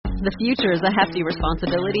The future is a hefty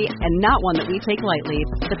responsibility and not one that we take lightly.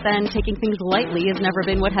 But then, taking things lightly has never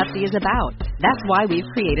been what Hefty is about. That's why we've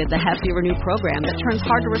created the Hefty Renew program that turns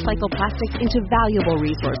hard-to-recycle plastics into valuable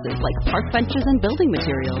resources like park benches and building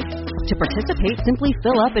materials. To participate, simply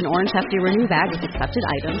fill up an orange Hefty Renew bag with accepted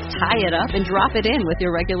items, tie it up, and drop it in with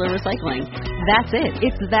your regular recycling. That's it.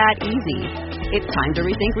 It's that easy. It's time to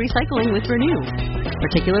rethink recycling with Renew.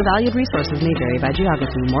 Particular valued resources may vary by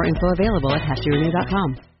geography. More info available at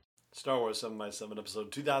heftyrenew.com. Star Wars 7x7,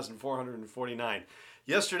 episode 2449.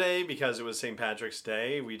 Yesterday, because it was St. Patrick's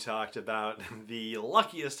Day, we talked about the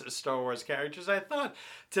luckiest Star Wars characters. I thought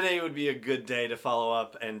today would be a good day to follow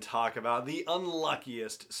up and talk about the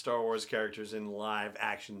unluckiest Star Wars characters in live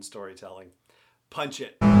action storytelling. Punch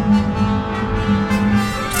it.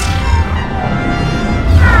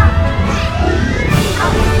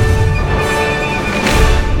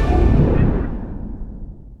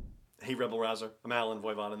 Hey Rebel Rouser, I'm Alan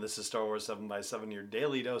Voivod, and this is Star Wars 7x7, your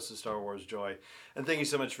daily dose of Star Wars joy. And thank you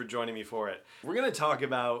so much for joining me for it. We're going to talk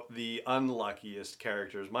about the unluckiest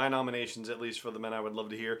characters. My nominations, at least for the men I would love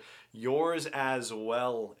to hear. Yours as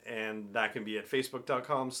well, and that can be at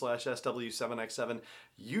facebook.com/SW7x7,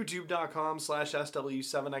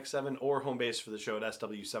 youtube.com/SW7x7, or home base for the show at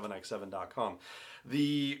SW7x7.com.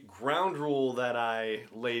 The ground rule that I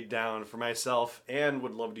laid down for myself, and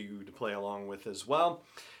would love you to play along with as well,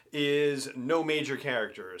 is no major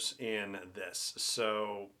characters in this.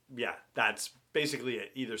 So yeah, that's basically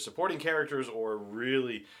it. Either supporting characters or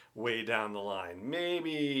really way down the line.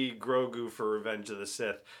 Maybe Grogu for Revenge of the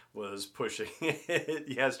Sith was pushing it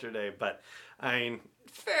yesterday, but I mean,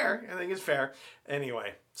 fair. I think it's fair.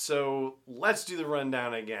 Anyway, so let's do the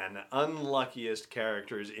rundown again. Unluckiest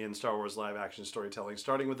characters in Star Wars live action storytelling,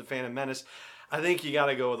 starting with The Phantom Menace. I think you got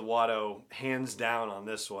to go with Watto, hands down on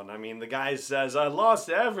this one. I mean, the guy says, I lost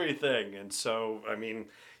everything. And so, I mean,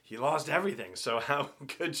 he lost everything. So how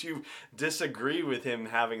could you disagree with him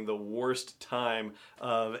having the worst time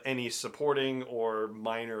of any supporting or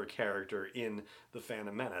minor character in The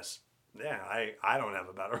Phantom Menace? Yeah, I don't have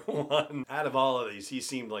a better one. Out of all of these, he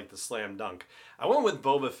seemed like the slam dunk. I went with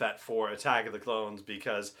Boba Fett for Attack of the Clones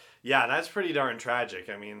because, yeah, that's pretty darn tragic.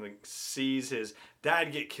 I mean, sees his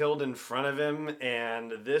dad get killed in front of him,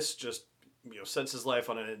 and this just, sets his life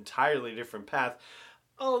on an entirely different path.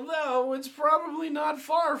 Although it's probably not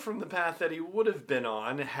far from the path that he would have been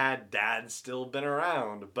on had Dad still been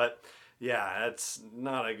around. But yeah, it's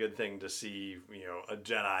not a good thing to see, a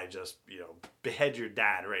Jedi just, behead your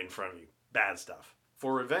dad right in front of you. Bad stuff.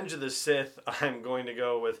 For Revenge of the Sith, I'm going to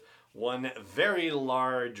go with one very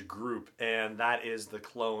large group, and that is the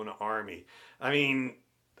Clone Army. I mean,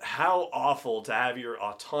 how awful to have your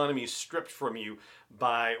autonomy stripped from you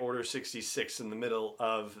by Order 66 in the middle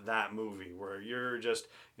of that movie, where you're just,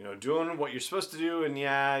 doing what you're supposed to do, and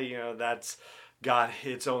yeah, that's got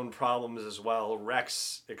its own problems as well.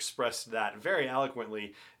 Rex expressed that very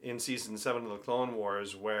eloquently in Season 7 of the Clone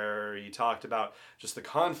Wars, where he talked about just the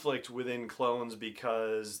conflict within clones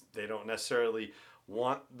because they don't necessarily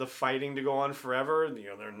want the fighting to go on forever.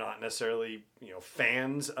 They're not necessarily,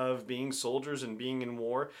 fans of being soldiers and being in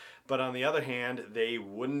war. But on the other hand, they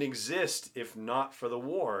wouldn't exist if not for the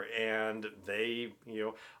war. And they,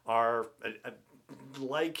 are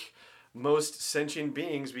like most sentient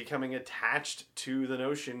beings becoming attached to the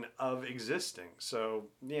notion of existing. So,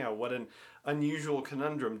 what an unusual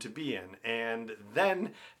conundrum to be in. And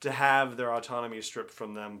then to have their autonomy stripped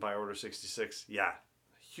from them by Order 66,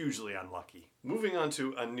 hugely unlucky. Moving on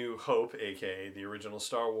to A New Hope, aka the original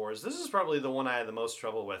Star Wars. This is probably the one I had the most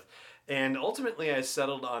trouble with. And ultimately I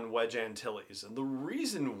settled on Wedge Antilles. And the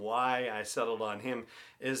reason why I settled on him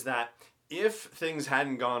is that if things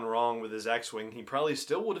hadn't gone wrong with his X-Wing, he probably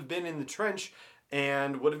still would have been in the trench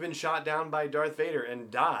and would have been shot down by Darth Vader and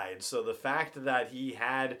died. So the fact that he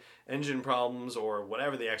had engine problems or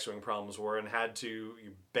whatever the X-Wing problems were and had to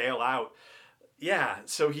bail out,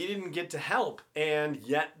 so he didn't get to help. And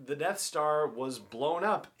yet the Death Star was blown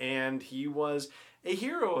up and he was a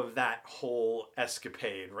hero of that whole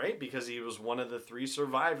escapade, right? Because he was one of the 3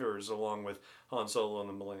 survivors along with Han Solo and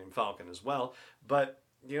the Millennium Falcon as well. But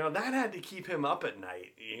that had to keep him up at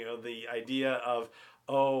night. The idea of,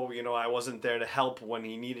 I wasn't there to help when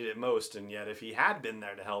he needed it most. And yet if he had been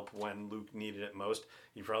there to help when Luke needed it most,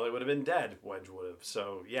 he probably would have been dead, Wedge would have.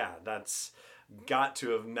 So yeah, that's got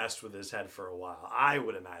to have messed with his head for a while. I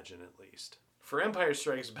would imagine, at least. For Empire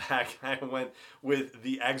Strikes Back, I went with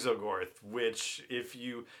the Exogorth, which if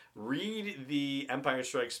you read the Empire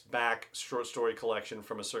Strikes Back short story collection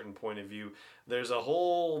from a certain point of view, there's a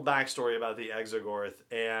whole backstory about the Exogorth,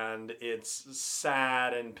 and it's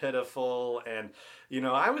sad and pitiful. And,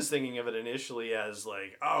 I was thinking of it initially as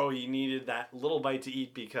like, oh, he needed that little bite to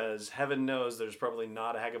eat because heaven knows there's probably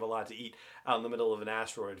not a heck of a lot to eat out in the middle of an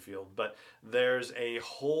asteroid field. But there's a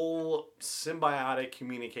whole symbiotic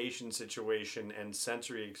communication situation and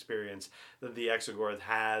sensory experience that the Exogorth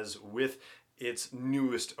has with its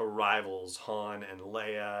newest arrivals, Han and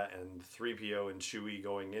Leia and 3PO and Chewie,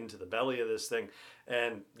 going into the belly of this thing.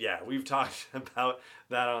 And yeah, we've talked about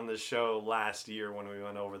that on the show last year when we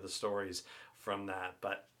went over the stories from that.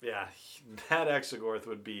 But yeah, that Exogorth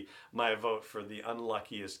would be my vote for the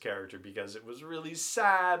unluckiest character because it was really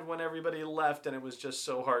sad when everybody left and it was just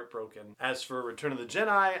so heartbroken. As for Return of the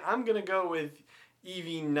Jedi, I'm going to go with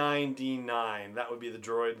EV-9D9. That would be the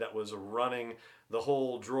droid that was running the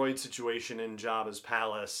whole droid situation in Jabba's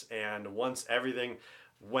palace, and once everything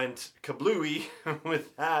went kablooey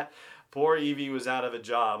with that, poor Evie was out of a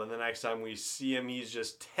job, and the next time we see him, he's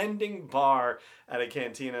just tending bar at a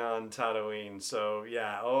cantina on Tatooine. So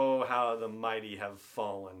yeah, oh, how the mighty have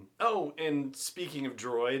fallen. Oh, and speaking of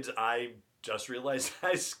droids, I just realized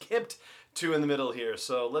I skipped two in the middle here,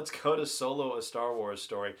 so let's go to Solo, A Star Wars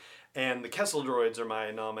Story. And the Kessel droids are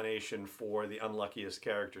my nomination for the unluckiest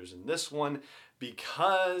characters in this one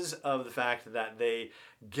because of the fact that they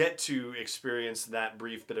get to experience that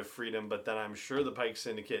brief bit of freedom, but then I'm sure the Pike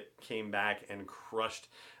Syndicate came back and crushed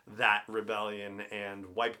that rebellion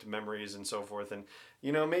and wiped memories and so forth. And,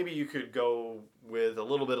 maybe you could go with a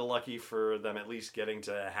little bit of lucky for them at least getting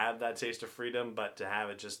to have that taste of freedom, but to have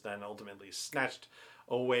it just then ultimately snatched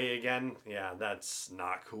away again, yeah, that's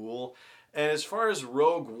not cool. And as far as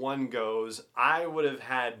Rogue One goes, I would have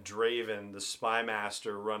had Draven, the spy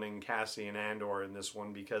master, running Cassian Andor in this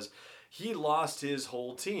one because he lost his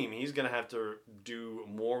whole team. He's going to have to do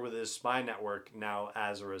more with his spy network now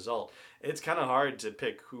as a result. It's kind of hard to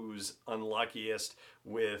pick who's unluckiest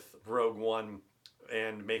with Rogue One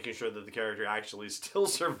and making sure that the character actually still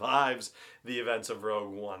survives the events of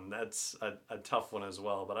Rogue One. That's a tough one as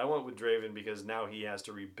well. But I went with Draven because now he has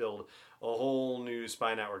to rebuild a whole new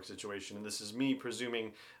spy network situation. And this is me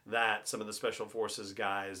presuming that some of the Special Forces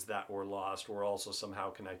guys that were lost were also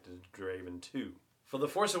somehow connected to Draven too. For The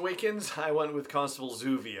Force Awakens, I went with Constable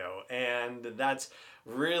Zuvio, and that's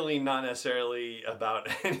really not necessarily about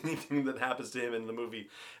anything that happens to him in the movie.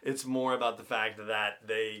 It's more about the fact that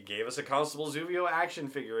they gave us a Constable Zuvio action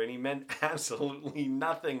figure, and he meant absolutely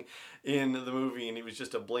nothing in the movie, and he was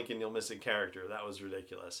just a blink and you'll miss it character. That was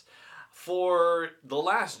ridiculous. For The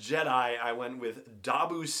Last Jedi, I went with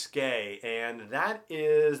Dabu Skay, and that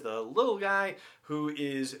is the little guy who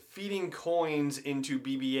is feeding coins into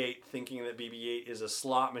BB-8, thinking that BB-8 is a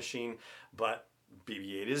slot machine, but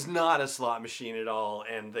BB-8 is not a slot machine at all,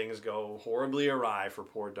 and things go horribly awry for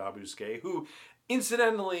poor Dabu Skay, who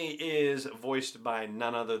incidentally is voiced by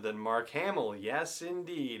none other than Mark Hamill. Yes,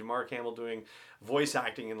 indeed, Mark Hamill doing voice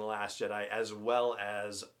acting in The Last Jedi as well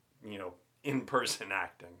as, in-person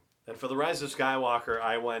acting. And for The Rise of Skywalker,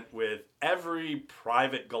 I went with every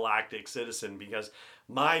private galactic citizen because,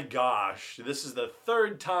 my gosh, this is the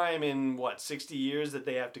third time in, 60 years that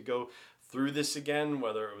they have to go through this again,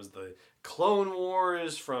 whether it was the Clone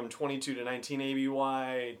Wars from 22 to 19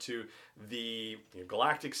 ABY to the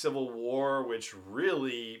Galactic Civil War, which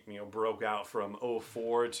really, broke out from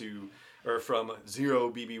 04 to, or from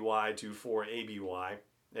 0 BBY to 4 ABY.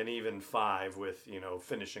 And even 5 with,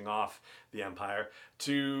 finishing off the Empire,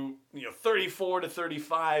 to, 34 to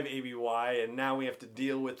 35 ABY, and now we have to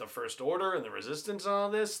deal with the First Order and the Resistance and all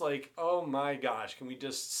this. Like, oh my gosh, can we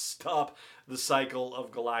just stop the cycle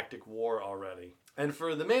of galactic war already? And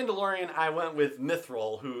for The Mandalorian, I went with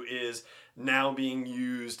Mithril, who is now being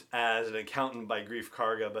used as an accountant by Greef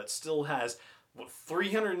Karga, but still has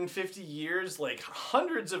 350 years, like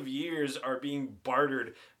hundreds of years are being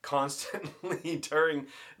bartered constantly during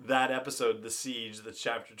that episode, The Siege, that's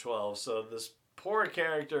chapter 12. So this poor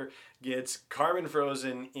character gets carbon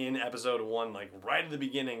frozen in episode 1, like right at the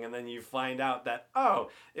beginning, and then you find out that, oh,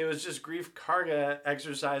 it was just Greef Karga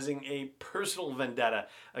exercising a personal vendetta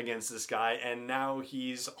against this guy, and now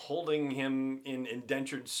he's holding him in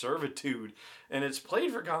indentured servitude. And it's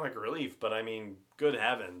played for comic relief, but I mean, good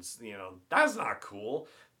heavens, that's not cool.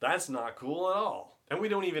 That's not cool at all. And we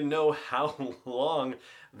don't even know how long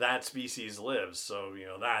that species lives, so,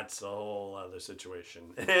 that's a whole other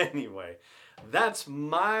situation. Anyway, that's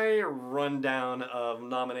my rundown of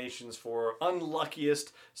nominations for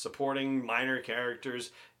unluckiest supporting minor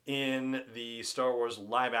characters in the Star Wars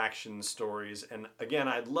live action stories. And again,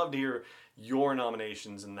 I'd love to hear your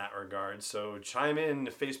nominations in that regard. So chime in,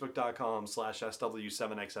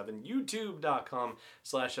 facebook.com/SW7X7,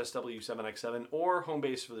 youtube.com/SW7X7, or home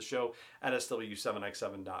base for the show at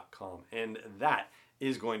SW7X7.com. And that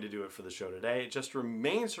is going to do it for the show today. It just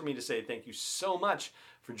remains for me to say thank you so much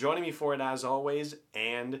for joining me for it as always,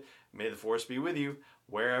 and may the Force be with you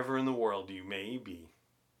wherever in the world you may be.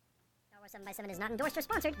 7x7 is not endorsed or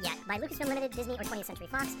sponsored yet by Lucasfilm Limited, Disney, or 20th Century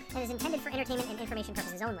Fox, and is intended for entertainment and information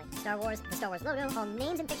purposes only. Star Wars, the Star Wars logo, all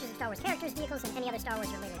names and pictures of Star Wars characters, vehicles, and any other Star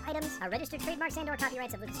Wars-related items are registered trademarks and/or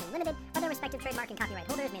copyrights of Lucasfilm Limited, or their respective trademark and copyright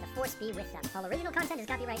holders. May the Force be with them. All original content is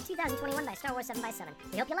copyright 2021 by Star Wars 7x7.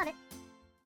 We hope you love it.